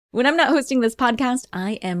When I'm not hosting this podcast,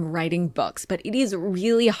 I am writing books, but it is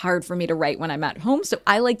really hard for me to write when I'm at home, so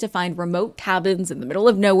I like to find remote cabins in the middle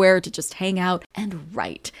of nowhere to just hang out and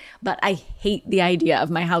write. But I hate the idea of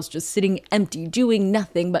my house just sitting empty, doing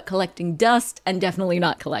nothing but collecting dust and definitely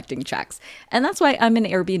not collecting checks. And that's why I'm an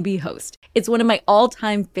Airbnb host. It's one of my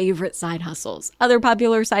all-time favorite side hustles. Other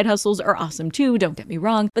popular side hustles are awesome too, don't get me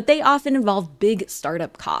wrong, but they often involve big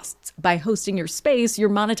startup costs. By hosting your space, you're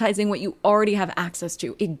monetizing what you already have access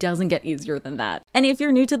to. It doesn't get easier than that. And if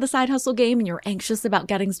you're new to the side hustle game and you're anxious about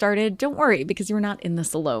getting started, don't worry, because you're not in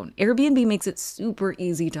this alone. Airbnb makes it super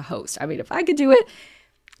easy to host. I mean, if I could do it,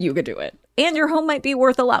 you could do it. And your home might be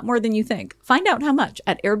worth a lot more than you think. Find out how much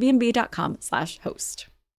at airbnb.com/host.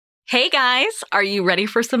 Hey guys, are you ready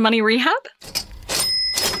for some money rehab?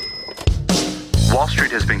 Wall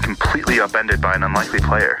Street has been completely upended by an unlikely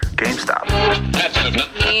player, GameStop.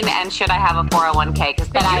 And should I have a 401k? Because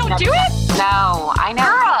then You don't do it? No, I know.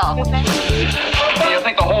 Girl! You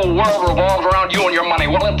think the whole world revolves around you and your money?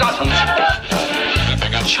 Well, it doesn't.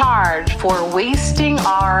 Charge for wasting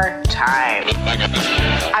our time.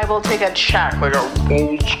 I will take a check like a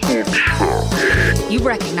old school check. You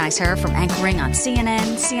recognize her from anchoring on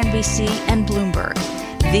CNN, CNBC, and Bloomberg.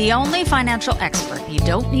 The only financial expert you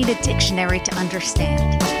don't need a dictionary to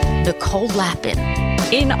understand, Nicole Lapin.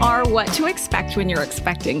 In our What to Expect When You're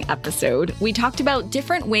Expecting episode, we talked about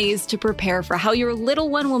different ways to prepare for how your little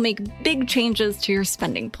one will make big changes to your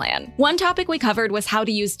spending plan. One topic we covered was how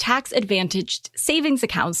to use tax-advantaged savings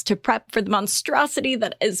accounts to prep for the monstrosity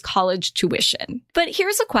that is college tuition. But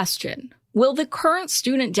here's a question. Will the current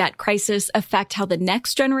student debt crisis affect how the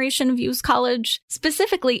next generation views college?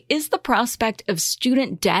 Specifically, is the prospect of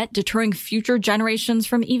student debt deterring future generations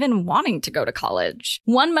from even wanting to go to college?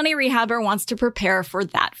 One money rehabber wants to prepare for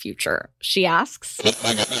that future. She asks,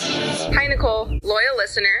 Hi, Nicole. Loyal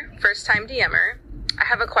listener, first-time DMer. I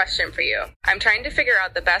have a question for you. I'm trying to figure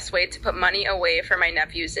out the best way to put money away for my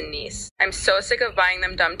nephews and niece. I'm so sick of buying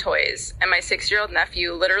them dumb toys, and my 6-year-old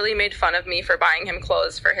nephew literally made fun of me for buying him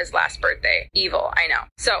clothes for his last birthday. Evil, I know.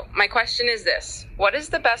 So, my question is this. What is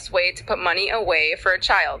the best way to put money away for a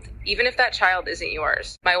child, even if that child isn't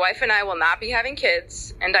yours? My wife and I will not be having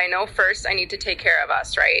kids, and I know first I need to take care of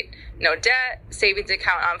us, right? No debt, savings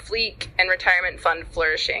account on fleek, and retirement fund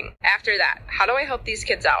flourishing. After that, how do I help these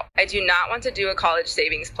kids out? I do not want to do a college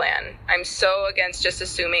savings plan. I'm so against just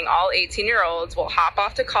assuming all 18-year-olds will hop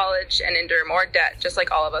off to college and endure more debt just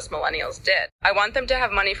like all of us millennials did. I want them to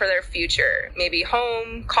have money for their future, maybe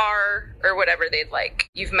home, car, or whatever they'd like.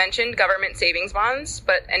 You've mentioned government savings bonds,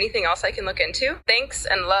 but anything else I can look into? Thanks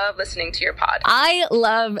and love listening to your pod. I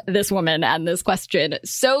love this woman and this question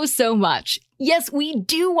so much. Yes, we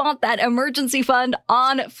do want that emergency fund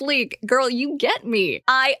on fleek. Girl, you get me.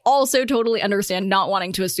 I also totally understand not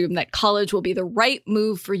wanting to assume that college will be the right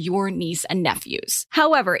move for your niece and nephews.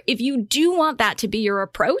 However, if you do want that to be your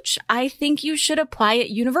approach, I think you should apply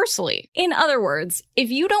it universally. In other words,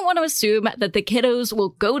 if you don't want to assume that the kiddos will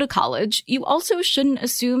go to college, you also shouldn't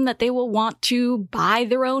assume that they will want to buy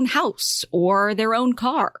their own house or their own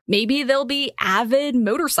car. Maybe they'll be avid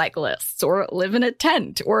motorcyclists or live in a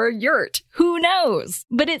tent or a yurt. Who knows?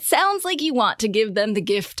 But it sounds like you want to give them the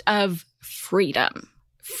gift of freedom.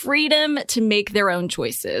 Freedom to make their own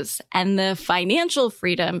choices and the financial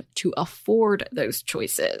freedom to afford those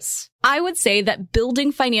choices. I would say that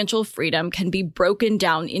building financial freedom can be broken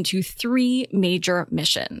down into 3 major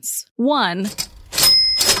missions. 1,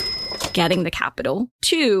 getting the capital.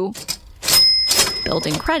 2,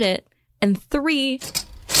 building credit. And 3,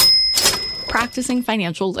 practicing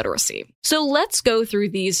financial literacy. So let's go through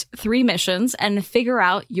these 3 missions and figure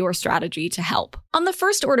out your strategy to help. On the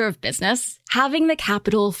first order of business, having the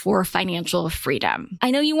capital for financial freedom.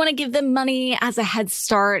 I know you want to give them money as a head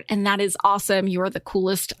start, and that is awesome. You're the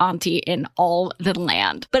coolest auntie in all the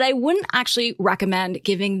land. But I wouldn't actually recommend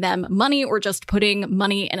giving them money or just putting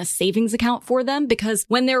money in a savings account for them, because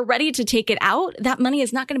when they're ready to take it out, that money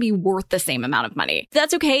is not going to be worth the same amount of money.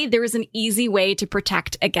 That's okay. There is an easy way to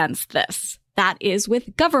protect against this. That is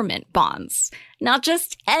with government bonds. Not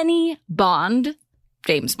just any bond,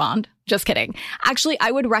 James Bond. Just kidding. Actually,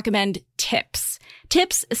 I would recommend TIPS.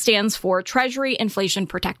 TIPS stands for Treasury Inflation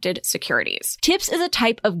Protected Securities. TIPS is a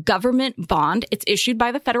type of government bond. It's issued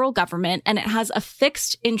by the federal government, and it has a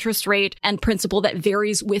fixed interest rate and principal that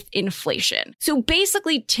varies with inflation. So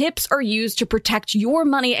basically, TIPS are used to protect your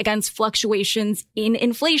money against fluctuations in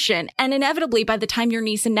inflation. And inevitably, by the time your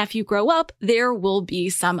niece and nephew grow up, there will be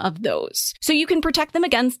some of those. So you can protect them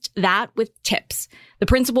against that with TIPS. The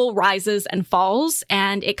principal rises and falls,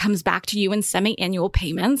 and it comes back to you in semi-annual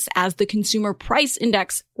payments as the Consumer Price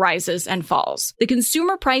Index rises and falls. The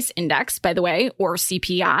Consumer Price Index, by the way, or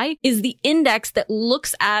CPI, is the index that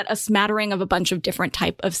looks at a smattering of a bunch of different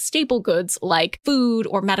type of staple goods like food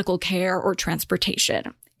or medical care or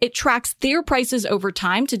transportation. It tracks their prices over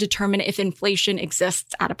time to determine if inflation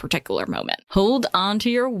exists at a particular moment. Hold on to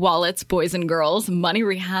your wallets, boys and girls. Money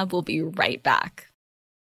Rehab will be right back.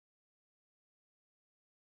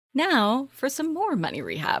 Now for some more Money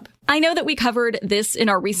Rehab. I know that we covered this in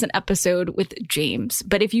our recent episode with James,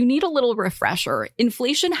 but if you need a little refresher,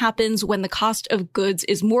 inflation happens when the cost of goods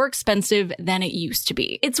is more expensive than it used to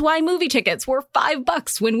be. It's why movie tickets were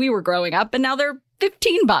 $5 when we were growing up, and now they're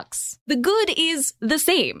 $15. The good is the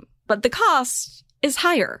same, but the cost is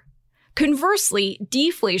higher. Conversely,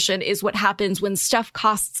 deflation is what happens when stuff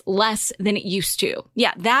costs less than it used to.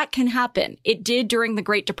 Yeah, that can happen. It did during the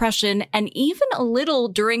Great Depression and even a little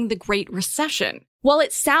during the Great Recession. While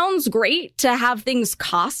it sounds great to have things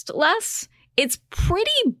cost less, it's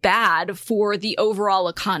pretty bad for the overall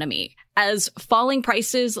economy, as falling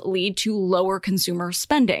prices lead to lower consumer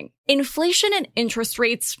spending. Inflation and interest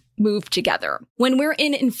rates move together. When we're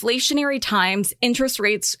in inflationary times, interest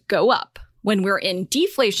rates go up. When we're in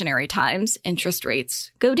deflationary times, interest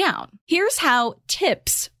rates go down. Here's how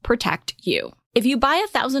tips protect you. If you buy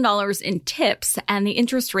 $1,000 in tips and the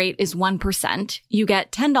interest rate is 1%, you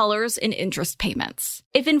get $10 in interest payments.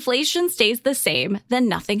 If inflation stays the same, then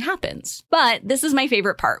nothing happens. But this is my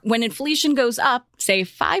favorite part. When inflation goes up, say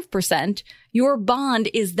 5%, your bond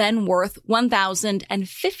is then worth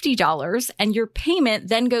 $1,050 and your payment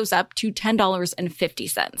then goes up to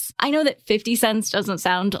 $10.50. I know that 50 cents doesn't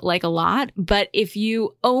sound like a lot, but if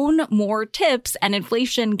you own more tips and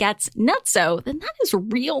inflation gets nutso, then that is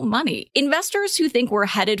real money. Investors who think we're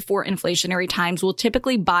headed for inflationary times will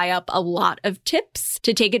typically buy up a lot of tips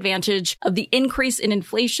to take advantage of the increase in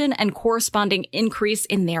inflation and corresponding increase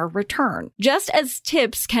in their return. Just as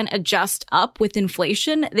tips can adjust up with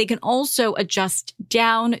inflation, they can also adjust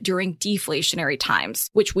down during deflationary times,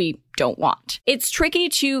 which we don't want. It's tricky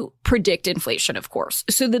to predict inflation, of course.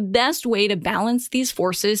 So the best way to balance these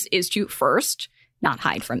forces is to first, not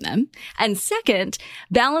hide from them, and second,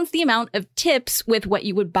 balance the amount of tips with what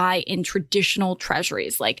you would buy in traditional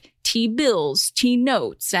treasuries like T-bills,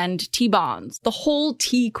 T-notes, and T-bonds, the whole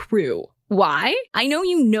T-crew. Why? I know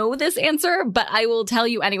you know this answer, but I will tell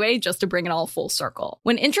you anyway, just to bring it all full circle.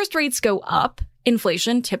 When interest rates go up,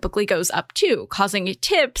 inflation typically goes up too, causing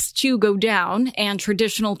tips to go down and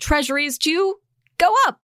traditional treasuries to go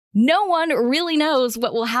up. No one really knows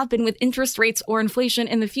what will happen with interest rates or inflation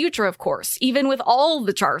in the future, of course, even with all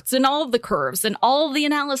the charts and all the curves and all the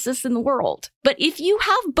analysis in the world. But if you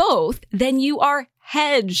have both, then you are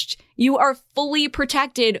hedged. You are fully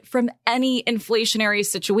protected from any inflationary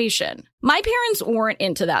situation. My parents weren't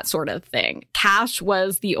into that sort of thing. Cash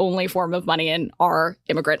was the only form of money in our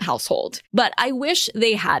immigrant household, but I wish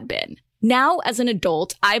they had been. Now, as an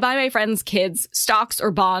adult, I buy my friends' kids stocks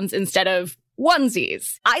or bonds instead of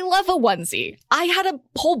onesies. I love a onesie. I had a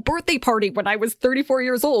whole birthday party when I was 34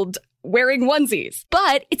 years old wearing onesies.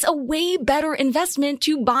 But it's a way better investment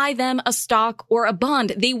to buy them a stock or a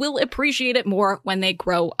bond. They will appreciate it more when they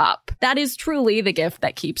grow up. That is truly the gift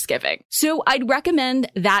that keeps giving. So I'd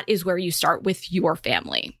recommend that is where you start with your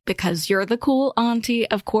family, because you're the cool auntie,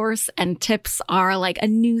 of course, and tips are like a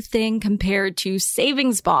new thing compared to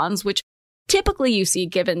savings bonds, which typically you see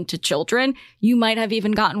given to children. You might have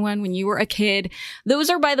even gotten one when you were a kid. Those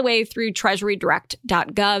are, by the way, through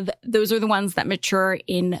treasurydirect.gov. Those are the ones that mature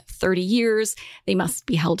in 30 years. They must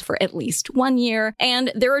be held for at least 1 year.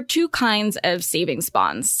 And there are two kinds of savings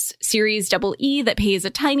bonds. Series EE that pays a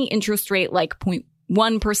tiny interest rate like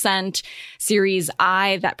 0.1%, Series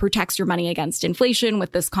I that protects your money against inflation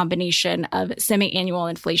with this combination of semi-annual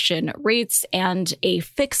inflation rates and a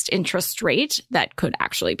fixed interest rate that could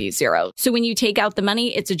actually be zero. So when you take out the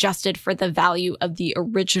money, it's adjusted for the value of the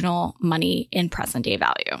original money in present day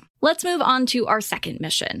value. Let's move on to our second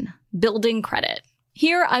mission, building credit.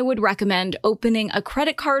 Here, I would recommend opening a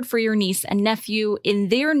credit card for your niece and nephew in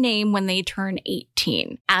their name when they turn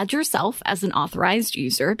 18. Add yourself as an authorized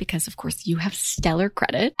user because, of course, you have stellar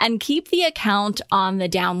credit, and keep the account on the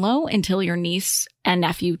down low until your niece and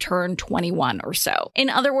nephew turn 21 or so. In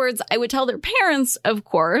other words, I would tell their parents, of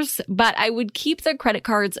course, but I would keep the credit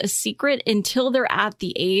cards a secret until they're at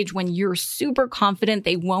the age when you're super confident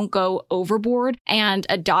they won't go overboard and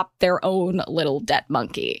adopt their own little debt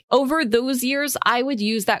monkey. Over those years, I would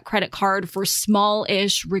use that credit card for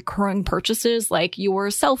small-ish recurring purchases like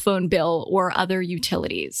your cell phone bill or other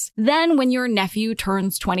utilities. Then when your nephew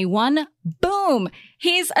turns 21, Boom!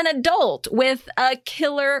 He's an adult with a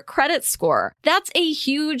killer credit score. That's a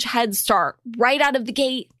huge head start right out of the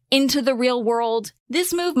gate into the real world.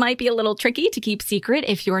 This move might be a little tricky to keep secret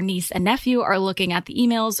if your niece and nephew are looking at the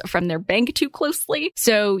emails from their bank too closely,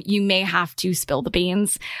 so you may have to spill the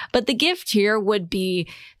beans. But the gift here would be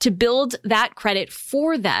to build that credit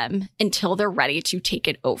for them until they're ready to take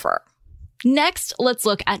it over. Next, let's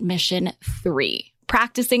look at mission 3.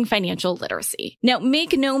 Practicing financial literacy. Now,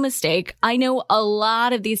 make no mistake, I know a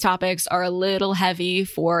lot of these topics are a little heavy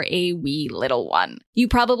for a wee little one. You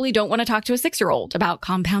probably don't want to talk to a 6-year-old about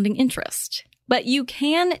compounding interest. But you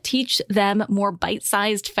can teach them more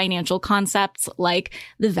bite-sized financial concepts like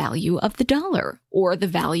the value of the dollar or the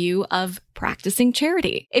value of practicing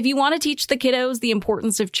charity. If you want to teach the kiddos the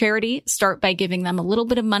importance of charity, start by giving them a little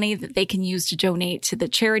bit of money that they can use to donate to the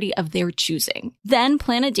charity of their choosing. Then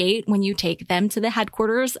plan a date when you take them to the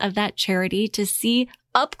headquarters of that charity to see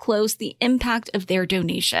up close the impact of their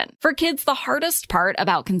donation. For kids, the hardest part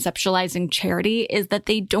about conceptualizing charity is that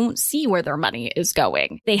they don't see where their money is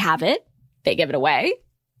going. They have it, they give it away,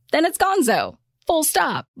 then it's gonzo. Full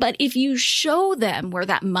stop. But if you show them where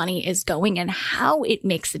that money is going and how it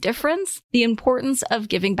makes a difference, the importance of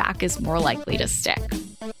giving back is more likely to stick.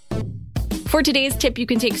 For today's tip you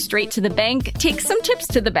can take straight to the bank, take some tips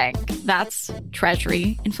to the bank. That's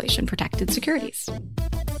Treasury inflation-protected securities.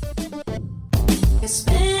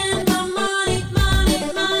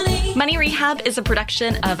 Money Rehab is a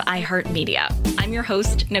production of iHeartMedia. I'm your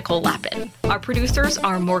host, Nicole Lappin. Our producers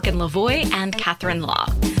are Morgan Lavoie and Catherine Law.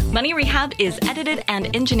 Money Rehab is edited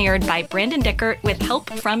and engineered by Brandon Dickert with help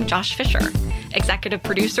from Josh Fisher. Executive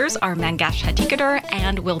producers are Mangesh Hattikudur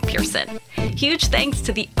and Will Pearson. Huge thanks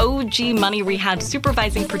to the OG Money Rehab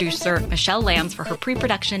supervising producer, Michelle Lambs, for her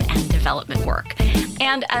pre-production and development work.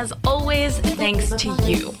 And as always, thanks to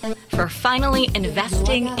you for finally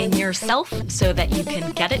investing in yourself so that you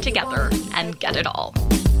can get it together and get it all.